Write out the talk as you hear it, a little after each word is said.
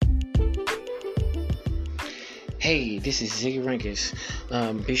Hey, this is Ziggy Rankins.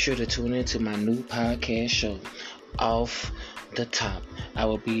 Be sure to tune in to my new podcast show, Off the Top. I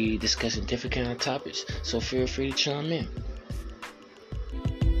will be discussing different kind of topics, so feel free to chime in.